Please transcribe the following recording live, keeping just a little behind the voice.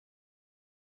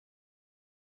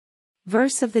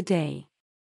Verse of the day.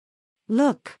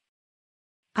 Look!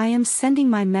 I am sending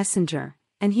my messenger,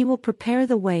 and he will prepare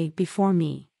the way before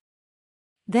me.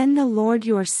 Then the Lord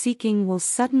you are seeking will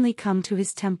suddenly come to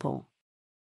his temple.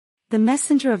 The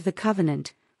messenger of the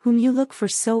covenant, whom you look for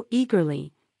so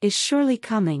eagerly, is surely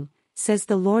coming, says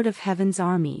the Lord of heaven's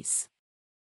armies.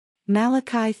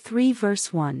 Malachi 3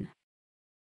 verse 1.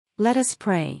 Let us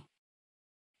pray.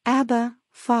 Abba,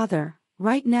 Father,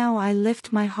 right now I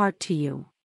lift my heart to you.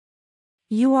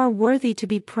 You are worthy to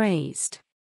be praised.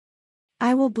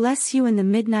 I will bless you in the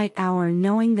midnight hour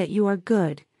knowing that you are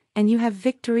good, and you have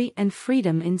victory and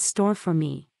freedom in store for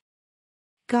me.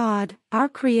 God, our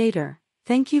Creator,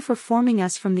 thank you for forming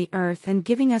us from the earth and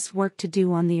giving us work to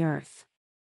do on the earth.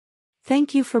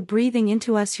 Thank you for breathing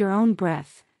into us your own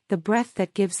breath, the breath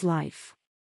that gives life.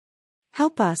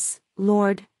 Help us,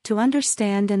 Lord, to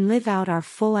understand and live out our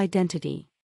full identity.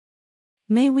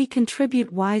 May we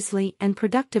contribute wisely and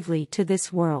productively to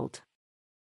this world.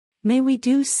 May we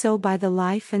do so by the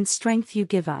life and strength you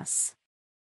give us.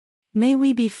 May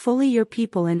we be fully your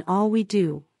people in all we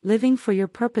do, living for your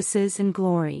purposes and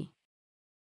glory.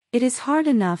 It is hard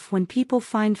enough when people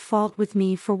find fault with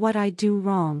me for what I do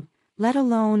wrong, let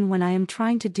alone when I am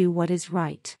trying to do what is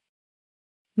right.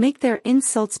 Make their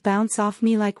insults bounce off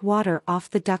me like water off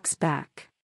the duck's back.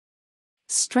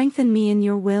 Strengthen me in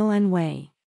your will and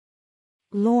way.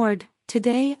 Lord,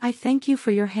 today I thank you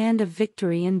for your hand of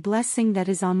victory and blessing that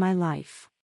is on my life.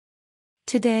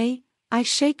 Today, I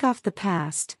shake off the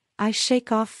past, I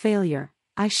shake off failure,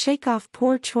 I shake off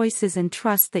poor choices and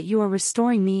trust that you are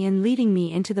restoring me and leading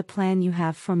me into the plan you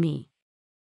have for me.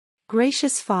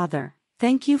 Gracious Father,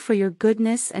 thank you for your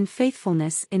goodness and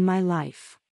faithfulness in my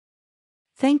life.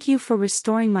 Thank you for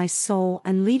restoring my soul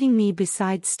and leading me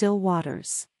beside still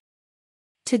waters.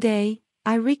 Today,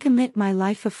 I recommit my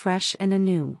life afresh and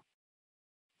anew.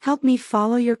 Help me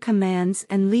follow your commands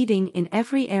and leading in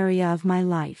every area of my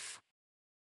life.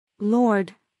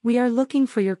 Lord, we are looking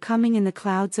for your coming in the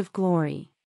clouds of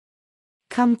glory.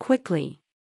 Come quickly.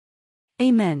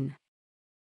 Amen.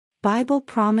 Bible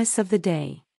promise of the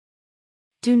day.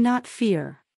 Do not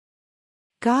fear.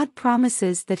 God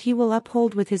promises that he will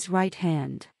uphold with his right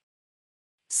hand.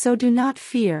 So do not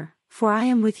fear, for I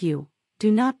am with you,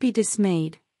 do not be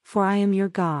dismayed, for I am your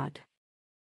God.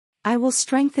 I will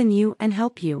strengthen you and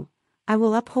help you, I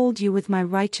will uphold you with my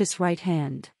righteous right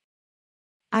hand.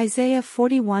 Isaiah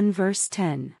 41 verse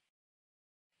 10.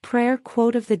 Prayer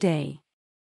quote of the day.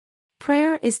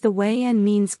 Prayer is the way and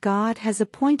means God has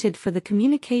appointed for the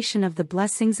communication of the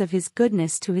blessings of his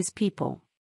goodness to his people.